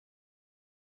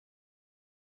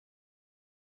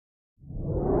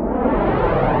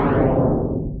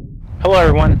Hello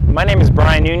everyone, my name is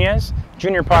Brian Nunez,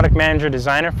 Junior Product Manager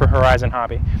Designer for Horizon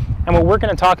Hobby. And what we're going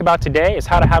to talk about today is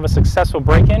how to have a successful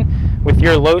break-in with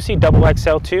your Losi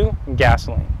XXL2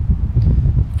 gasoline.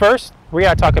 First, we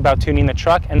got to talk about tuning the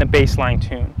truck and the baseline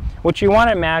tune. What you want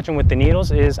to imagine with the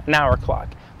needles is an hour clock.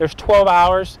 There's 12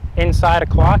 hours inside a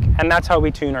clock, and that's how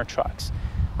we tune our trucks.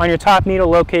 On your top needle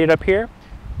located up here,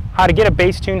 how to get a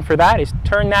base tune for that is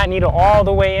turn that needle all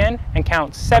the way in and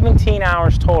count 17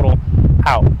 hours total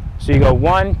out. So you go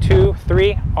 1, 2,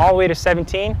 3, all the way to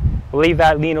 17, leave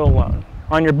that needle alone.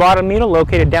 On your bottom needle,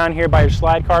 located down here by your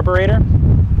slide carburetor,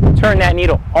 turn that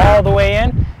needle all the way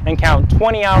in and count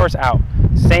 20 hours out.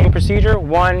 Same procedure,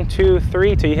 1, 2,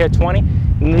 3, till you hit 20,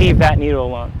 and leave that needle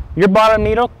alone. Your bottom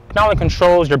needle not only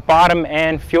controls your bottom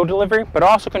and fuel delivery, but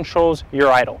also controls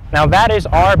your idle. Now that is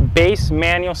our base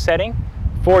manual setting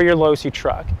for your Losi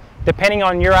truck. Depending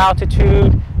on your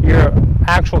altitude, your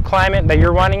actual climate that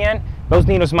you're running in, those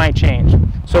needles might change.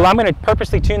 So I'm going to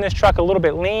purposely tune this truck a little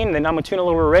bit lean, then I'm going to tune a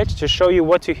little rich to show you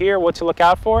what to hear, what to look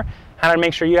out for, how to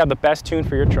make sure you have the best tune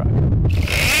for your truck.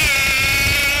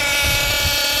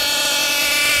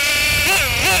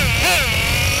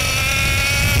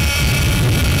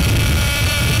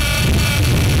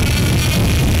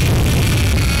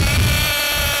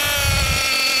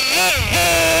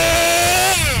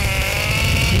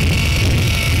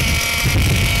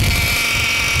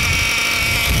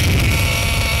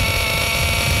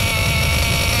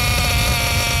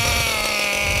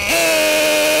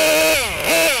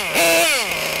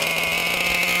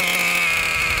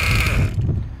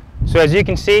 So as you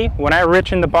can see, when I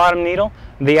richen the bottom needle,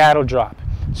 the idle drop.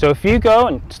 So if you go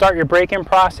and start your break-in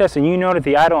process and you notice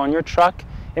the idle on your truck,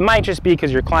 it might just be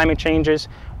because your climate changes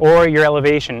or your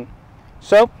elevation.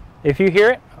 So if you hear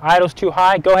it, idle's too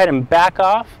high, go ahead and back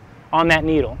off on that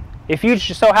needle. If you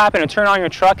just so happen to turn on your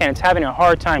truck and it's having a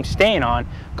hard time staying on,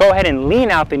 go ahead and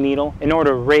lean out the needle in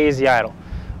order to raise the idle.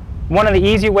 One of the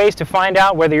easy ways to find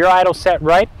out whether your idle's set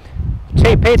right,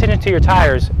 pay attention to your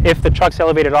tires if the truck's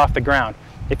elevated off the ground.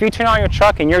 If you turn on your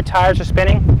truck and your tires are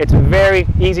spinning, it's a very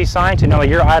easy sign to know that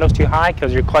your idle's too high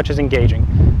because your clutch is engaging.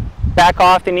 Back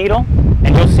off the needle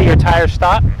and you'll see your tires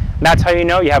stop. That's how you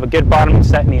know you have a good bottom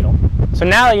set needle. So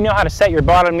now that you know how to set your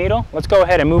bottom needle, let's go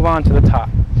ahead and move on to the top.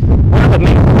 One of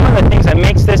the things that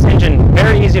makes this engine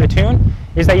very easy to tune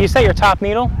is that you set your top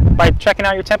needle by checking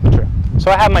out your temperature. So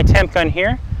I have my temp gun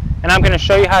here, and I'm going to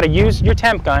show you how to use your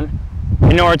temp gun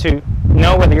in order to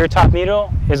know whether your top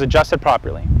needle is adjusted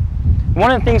properly. One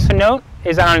of the things to note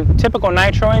is that on typical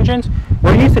nitro engines,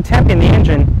 we're used to temping the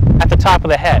engine at the top of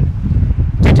the head.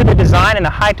 Due to the design and the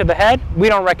height of the head, we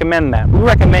don't recommend that. We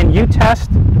recommend you test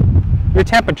your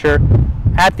temperature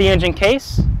at the engine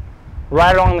case,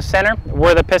 right along the center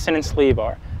where the piston and sleeve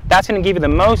are. That's going to give you the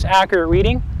most accurate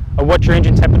reading of what your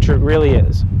engine temperature really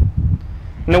is.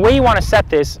 And the way you want to set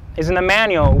this is in the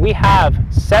manual, we have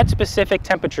set specific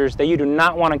temperatures that you do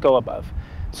not want to go above.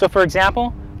 So for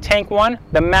example, tank 1,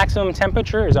 the maximum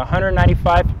temperature is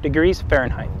 195 degrees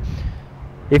Fahrenheit.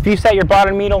 If you set your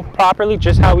bottom needle properly,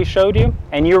 just how we showed you,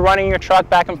 and you're running your truck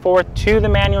back and forth to the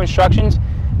manual instructions,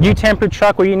 you temper your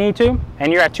truck where you need to,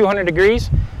 and you're at 200 degrees,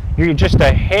 you're just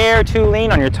a hair too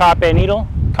lean on your top end needle,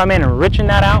 come in and richen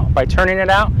that out by turning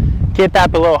it out, get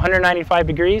that below 195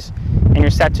 degrees, and you're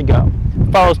set to go.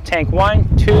 Follows tank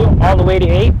 1, 2, all the way to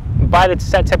 8, by the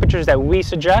set temperatures that we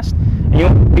suggest, and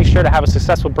you'll be sure to have a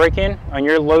successful break-in on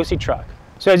your Losi truck.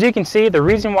 So as you can see, the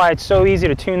reason why it's so easy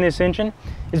to tune this engine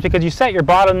is because you set your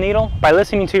bottom needle by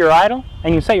listening to your idle,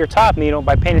 and you set your top needle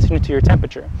by paying attention to your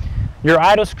temperature. Your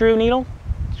idle screw needle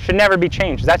should never be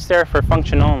changed. That's there for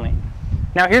function only.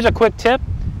 Now here's a quick tip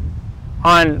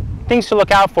on things to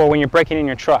look out for when you're breaking in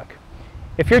your truck.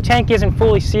 If your tank isn't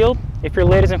fully sealed, if your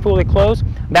lid isn't fully closed,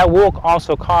 that will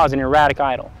also cause an erratic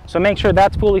idle. So make sure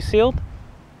that's fully sealed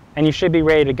and you should be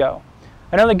ready to go.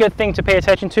 Another good thing to pay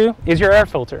attention to is your air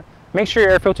filter. Make sure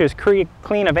your air filter is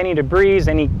clean of any debris,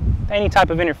 any type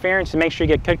of interference, to make sure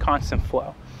you get good constant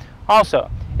flow. Also,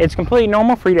 it's completely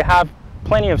normal for you to have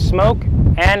plenty of smoke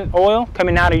and oil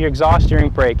coming out of your exhaust during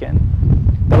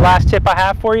break-in. The last tip I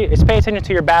have for you is pay attention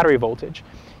to your battery voltage.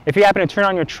 If you happen to turn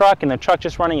on your truck and the truck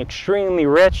just running extremely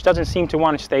rich, doesn't seem to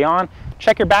want to stay on,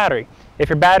 check your battery. If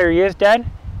your battery is dead,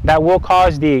 that will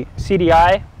cause the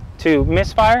CDI to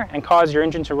misfire and cause your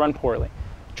engine to run poorly.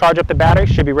 Charge up the battery,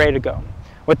 should be ready to go.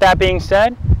 With that being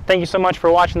said, thank you so much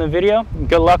for watching the video.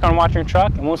 Good luck on watching your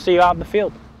truck, and we'll see you out in the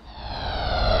field.